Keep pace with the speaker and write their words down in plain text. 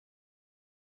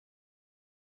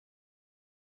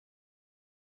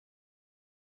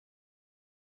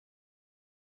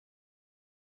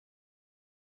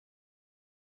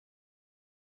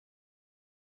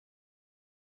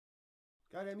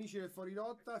Cari amici del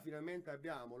Fuorirotta, finalmente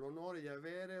abbiamo l'onore di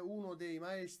avere uno dei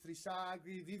maestri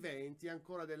sacri viventi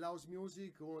ancora dell'house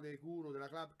music, uno dei guru della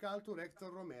club culture,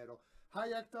 HECTOR ROMERO. Hi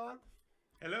HECTOR!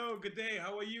 Hello, good day,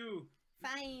 how are you?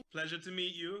 Fine. Pleasure to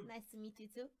meet you. Nice to meet you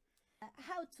too.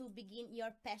 How to begin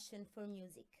your passion for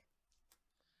music?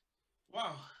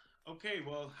 Wow, okay,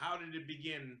 well, how did it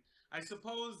begin? I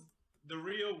suppose the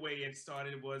real way it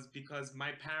started was because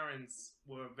my parents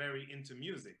were very into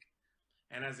music.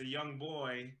 And as a young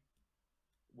boy,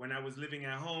 when I was living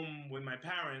at home with my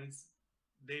parents,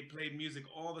 they played music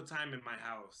all the time in my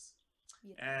house.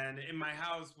 Beautiful. And in my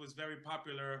house was very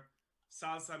popular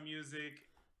salsa music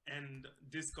and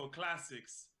disco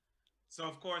classics. So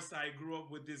of course I grew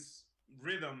up with this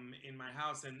rhythm in my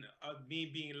house, and me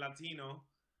being Latino,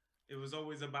 it was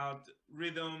always about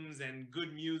rhythms and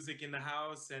good music in the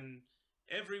house. And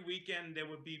every weekend there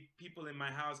would be people in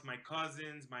my house, my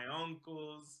cousins, my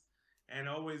uncles, and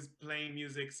always playing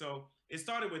music. So it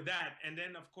started with that. And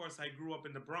then, of course, I grew up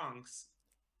in the Bronx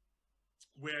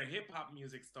where hip hop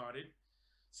music started.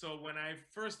 So when I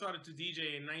first started to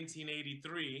DJ in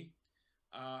 1983,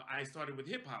 I started with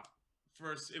hip hop.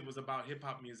 First, it was about hip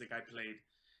hop music I played.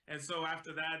 And so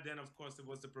after that, then of course, it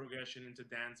was the progression into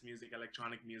dance music,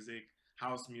 electronic music,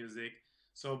 house music.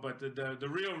 So, but the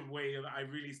real way I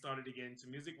really started to get into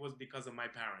music was because of my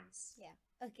parents.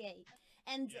 Yeah. Okay.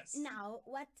 And Yes. now,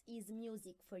 what is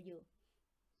music for you?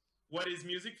 What is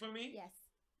music for me? Yes.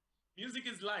 Music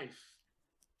is life.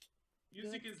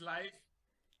 Music Good. is life.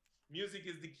 Music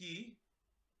is the key.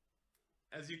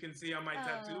 As you can see on my Oh,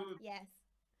 tattoo, yes.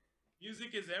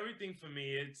 music is everything for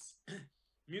me. It's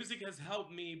music has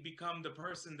helped me become the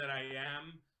person that I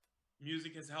am.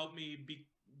 Music has helped me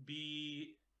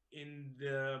be in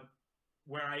the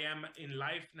where I am in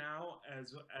life now,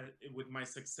 as with my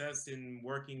success in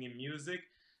working in music.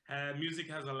 Music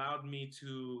has allowed me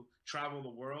to travel the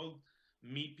world,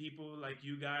 meet people like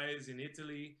you guys in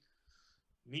Italy,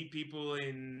 meet people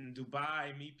in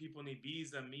Dubai, meet people in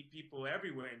Ibiza, meet people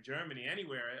everywhere in Germany,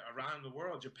 anywhere around the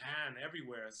world, Japan,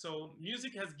 everywhere. So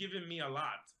music has given me a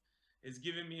lot. It's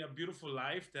given me a beautiful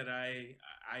life that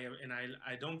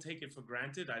I don't take it for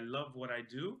granted. I love what I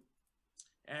do.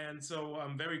 And so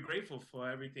I'm very grateful for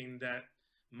everything that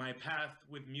my path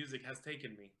with music has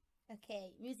taken me.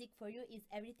 Okay, music for you is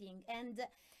everything. And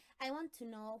I want to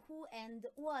know who and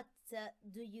what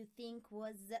do you think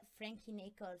was Frankie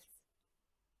Knuckles?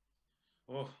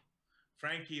 Oh,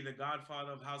 Frankie, the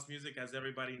godfather of house music, as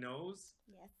everybody knows.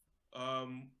 Yes.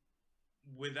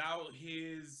 Without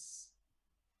his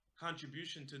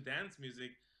contribution to dance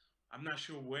music, I'm not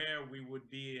sure where we would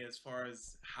be as far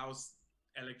as house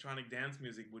electronic dance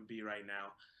music would be right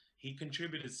now. He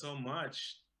contributed so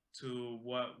much to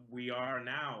what we are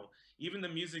now. Even the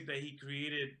music that he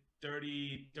created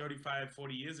 30, 35,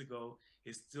 40 years ago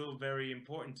is still very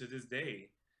important to this day.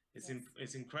 It's Yes.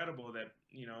 it's incredible that,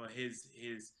 you know, his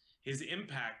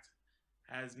impact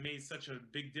has made such a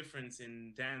big difference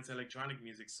in dance electronic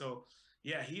music. So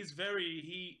yeah, he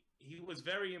was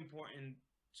very important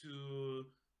to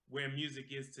where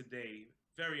music is today.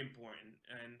 Very important,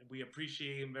 and we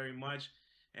appreciate him very much.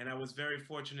 And I was very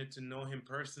fortunate to know him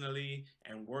personally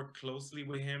and work closely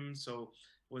with him. So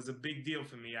it was a big deal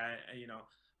for me.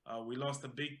 We lost a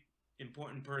big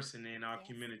important person in our Yes.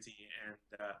 community, and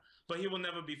but he will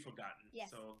never be forgotten.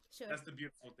 Yes, So sure. that's the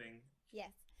beautiful thing.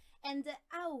 Yes. And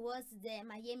how was the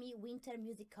Miami Winter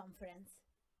Music Conference?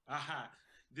 Aha,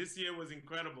 this year was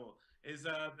incredible. It's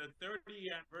the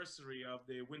 30th anniversary of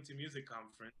the Winter Music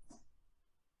Conference.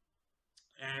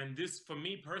 And this, for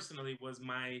me personally, was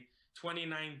my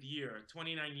 29th year,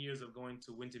 29 years of going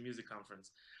to Winter Music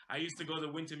Conference. I used to go to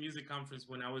Winter Music Conference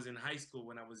when I was in high school,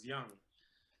 when I was young.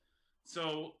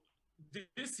 So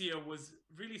this year was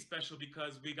really special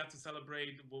because we got to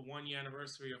celebrate the 1-year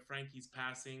anniversary of Frankie's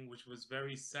passing, which was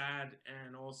very sad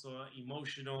and also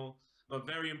emotional, but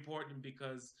very important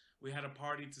because we had a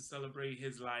party to celebrate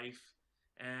his life.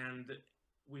 And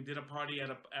we did a party at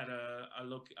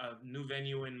a new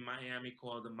venue in Miami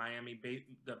called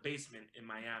the Basement in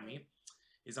Miami.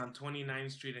 It's on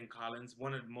 29th Street in Collins,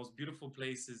 one of the most beautiful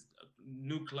places,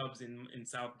 new clubs in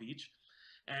South Beach.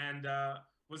 And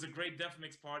was a great Def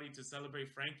Mix party to celebrate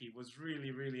Frankie. It was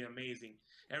really, really amazing.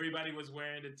 Everybody was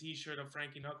wearing the T-shirt of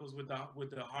Frankie Knuckles with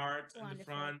the heart in the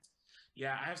front.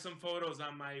 Yeah, I have some photos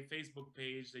on my Facebook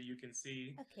page that you can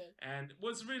see. Okay. And it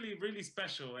was really, really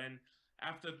special. And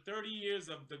after 30 years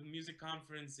of the music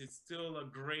conference, it's still a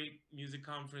great music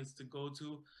conference to go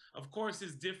to. Of course,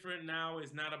 it's different now.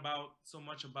 It's not about so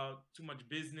much about too much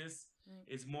business.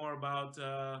 It's more about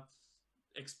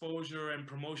exposure and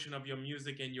promotion of your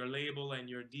music and your label and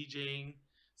your DJing.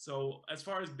 So as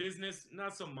far as business,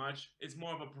 not so much. It's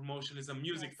more of a promotion. It's a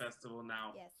music Yes. festival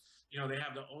now. Yes. You know, they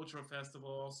have the Ultra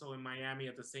Festival also in Miami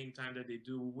at the same time that they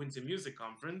do Winter Music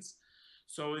Conference.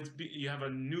 So you have a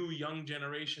new young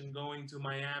generation going to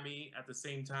Miami at the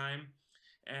same time.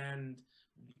 And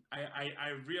I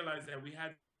realized that we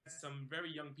had some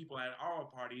very young people at our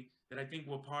party that I think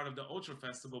were part of the Ultra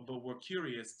Festival, but were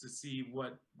curious to see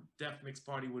what Def Mix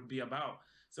Party would be about.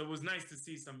 So it was nice to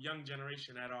see some young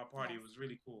generation at our party. Yes. It was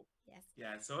really cool. Yes.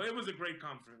 Yeah, so it was a great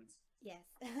conference. Yes,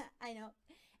 I know.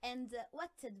 And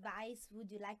what advice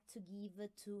would you like to give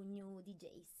to new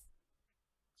DJs?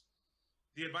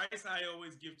 The advice I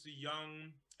always give to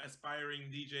young aspiring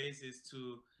DJs is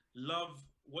to love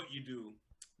what you do.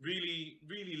 Really,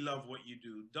 really love what you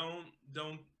do. Don't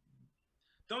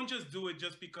just do it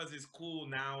just because it's cool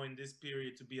now in this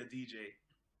period to be a DJ.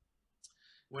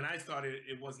 When I started,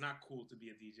 it was not cool to be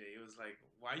a DJ. It was like,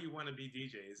 why you want to be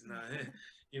DJ? It's not,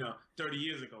 30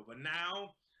 years ago. But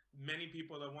now, many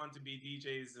people that want to be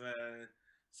DJs,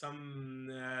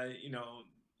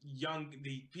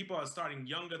 the people are starting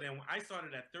younger than I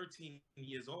started at 13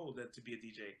 years old to be a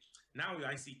DJ. Now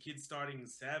I see kids starting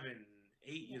 7,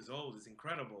 8 years old. It's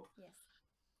incredible. Yes.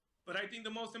 But I think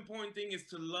the most important thing is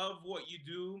to love what you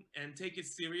do and take it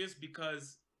serious,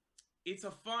 because it's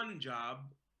a fun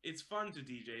job. It's fun to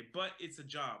DJ, but it's a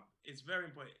job. It's very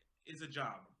important. It's a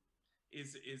job.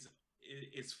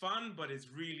 It's fun, but it's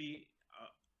really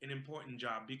an important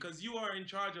job, because you are in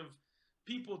charge of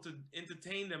people to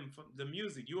entertain them for the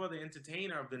music. You are the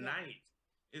entertainer of the night.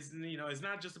 It's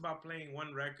not just about playing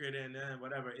one record and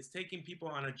whatever. It's taking people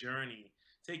on a journey,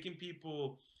 taking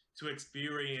people to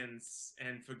experience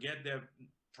and forget their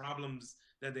problems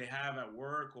that they have at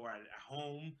work or at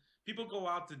home. People go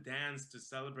out to dance, to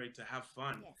celebrate, to have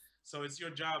fun. Yes. So it's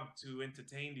your job to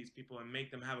entertain these people and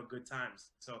make them have a good time.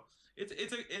 So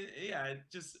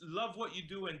just love what you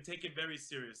do and take it very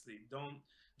seriously. Don't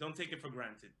take it for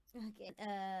granted. Okay.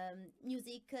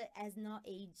 Music has no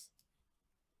age.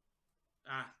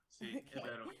 Ah, sì, Okay. è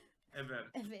vero, è vero.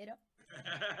 È vero.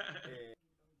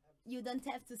 You don't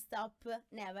have to stop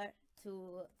never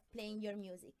to playing your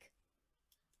music.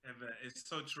 It's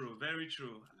so true, very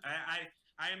true.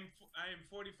 I am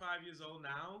 45 years old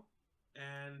now,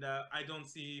 and I don't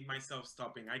see myself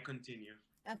stopping. I continue.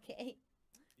 Okay.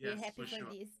 Yes, We're happy for for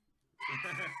sure. this.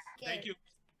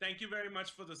 Thank you very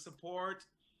much for the support,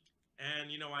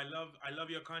 and I love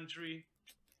your country.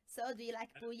 So, do you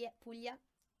like Puglia?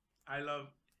 I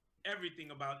love everything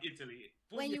about Italy.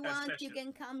 When you Puglia want, special. you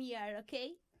can come here.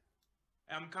 Okay.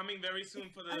 I'm coming very soon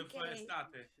for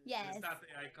l'estate. Yes. L'estate,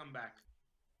 I come back.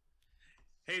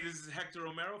 Hey, this is Hector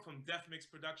Romero from Def Mix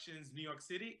Productions, New York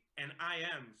City, and I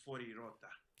am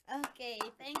Fuorirotta. Okay,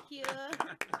 thank you.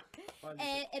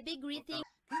 A big greeting.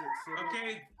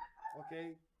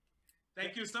 Okay.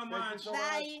 Thank you so much. so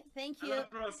Bye. Thank you. Alla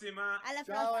prossima. Alla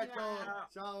Ciao, prossima. Ecco.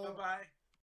 Ciao. Bye-bye.